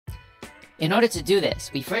In order to do this,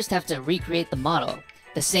 we first have to recreate the model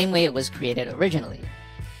the same way it was created originally.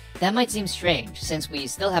 That might seem strange since we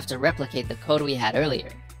still have to replicate the code we had earlier.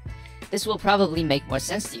 This will probably make more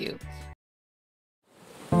sense to you.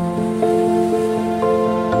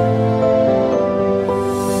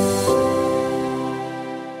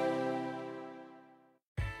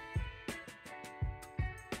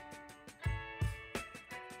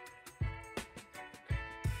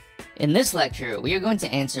 In this lecture, we are going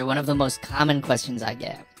to answer one of the most common questions I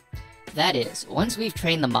get. That is, once we've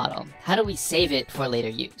trained the model, how do we save it for later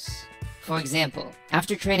use? For example,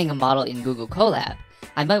 after training a model in Google Colab,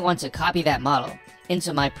 I might want to copy that model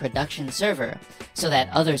into my production server so that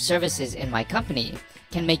other services in my company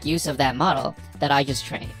can make use of that model that I just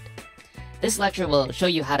trained. This lecture will show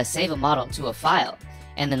you how to save a model to a file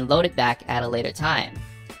and then load it back at a later time.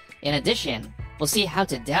 In addition, we'll see how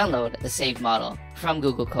to download the saved model from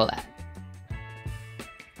Google Colab.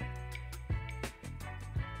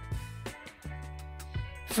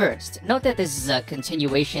 First, note that this is a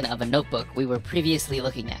continuation of a notebook we were previously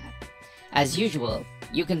looking at. As usual,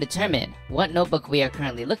 you can determine what notebook we are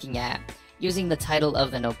currently looking at using the title of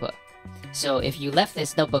the notebook. So if you left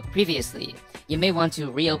this notebook previously, you may want to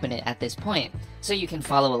reopen it at this point so you can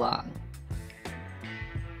follow along.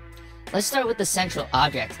 Let's start with the central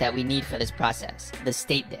object that we need for this process, the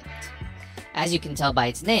statement. As you can tell by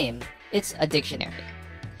its name, it's a dictionary.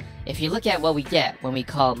 If you look at what we get when we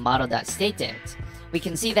call model.statement, we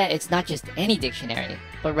can see that it's not just any dictionary,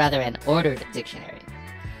 but rather an ordered dictionary.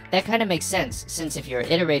 That kind of makes sense, since if you're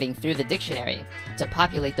iterating through the dictionary to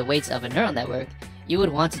populate the weights of a neural network, you would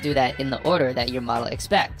want to do that in the order that your model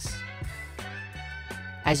expects.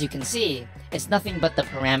 As you can see, it's nothing but the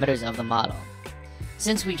parameters of the model.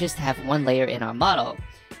 Since we just have one layer in our model,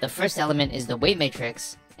 the first element is the weight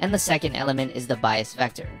matrix, and the second element is the bias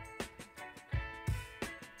vector.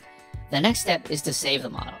 The next step is to save the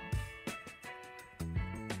model.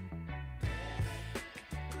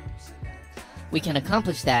 We can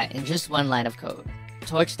accomplish that in just one line of code,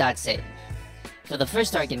 torch.save. For the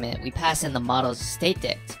first argument, we pass in the model's state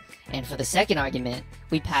dict, and for the second argument,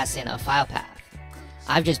 we pass in a file path.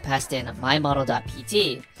 I've just passed in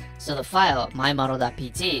mymodel.pt, so the file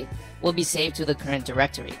mymodel.pt will be saved to the current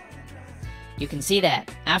directory. You can see that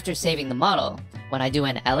after saving the model, when I do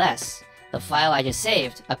an ls, the file I just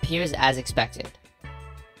saved appears as expected.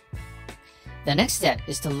 The next step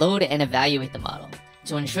is to load and evaluate the model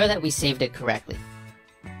to ensure that we saved it correctly.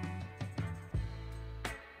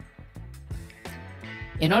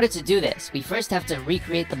 In order to do this, we first have to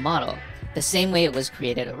recreate the model the same way it was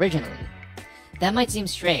created originally. That might seem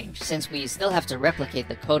strange since we still have to replicate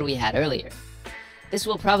the code we had earlier. This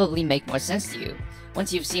will probably make more sense to you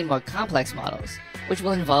once you've seen more complex models, which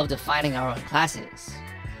will involve defining our own classes.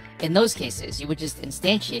 In those cases, you would just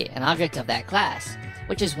instantiate an object of that class,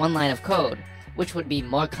 which is one line of code, which would be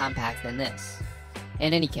more compact than this.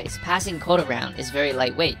 In any case, passing code around is very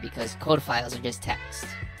lightweight because code files are just text.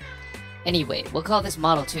 Anyway, we'll call this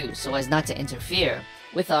model 2 so as not to interfere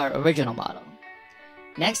with our original model.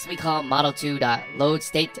 Next, we call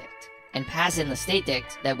model2.loadStateDict and pass in the state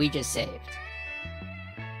dict that we just saved.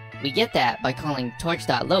 We get that by calling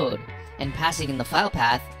torch.load and passing in the file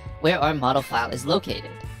path where our model file is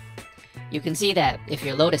located. You can see that if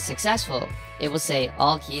your load is successful, it will say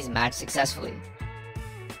all keys match successfully.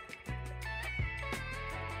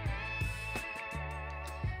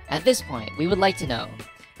 At this point, we would like to know,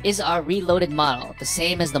 is our reloaded model the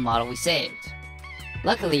same as the model we saved?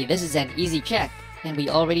 Luckily, this is an easy check, and we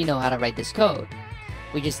already know how to write this code.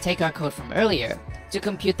 We just take our code from earlier to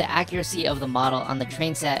compute the accuracy of the model on the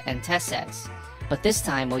train set and test sets, but this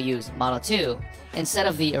time we'll use model 2 instead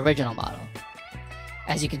of the original model.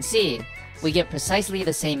 As you can see, we get precisely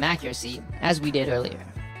the same accuracy as we did earlier.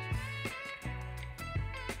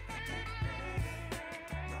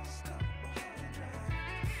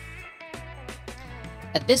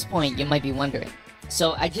 At this point, you might be wondering,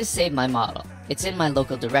 so I just saved my model. It's in my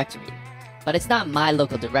local directory. But it's not my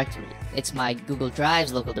local directory, it's my Google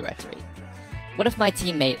Drive's local directory. What if my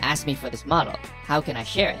teammate asked me for this model? How can I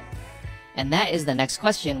share it? And that is the next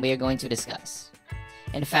question we are going to discuss.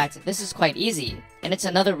 In fact, this is quite easy, and it's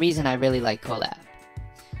another reason I really like Colab.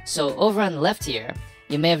 So over on the left here,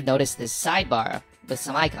 you may have noticed this sidebar with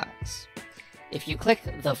some icons. If you click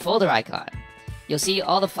the folder icon, you'll see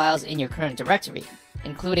all the files in your current directory,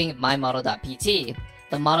 including mymodel.pt,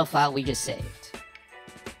 the model file we just saved.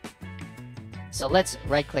 So let's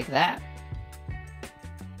right-click that.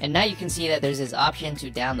 And now you can see that there's this option to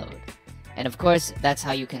download. And of course, that's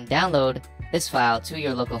how you can download this file to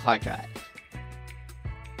your local hard drive.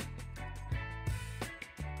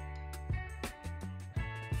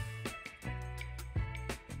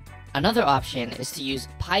 Another option is to use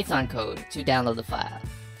Python code to download the file.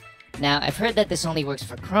 Now, I've heard that this only works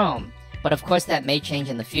for Chrome, but of course that may change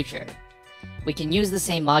in the future. We can use the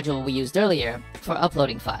same module we used earlier for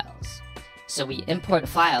uploading files. So we import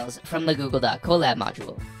files from the google.colab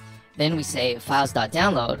module. Then we say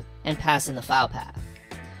files.download and pass in the file path.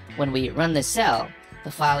 When we run this cell,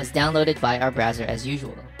 the file is downloaded by our browser as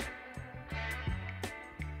usual.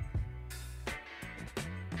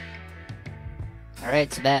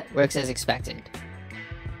 Alright, so that works as expected.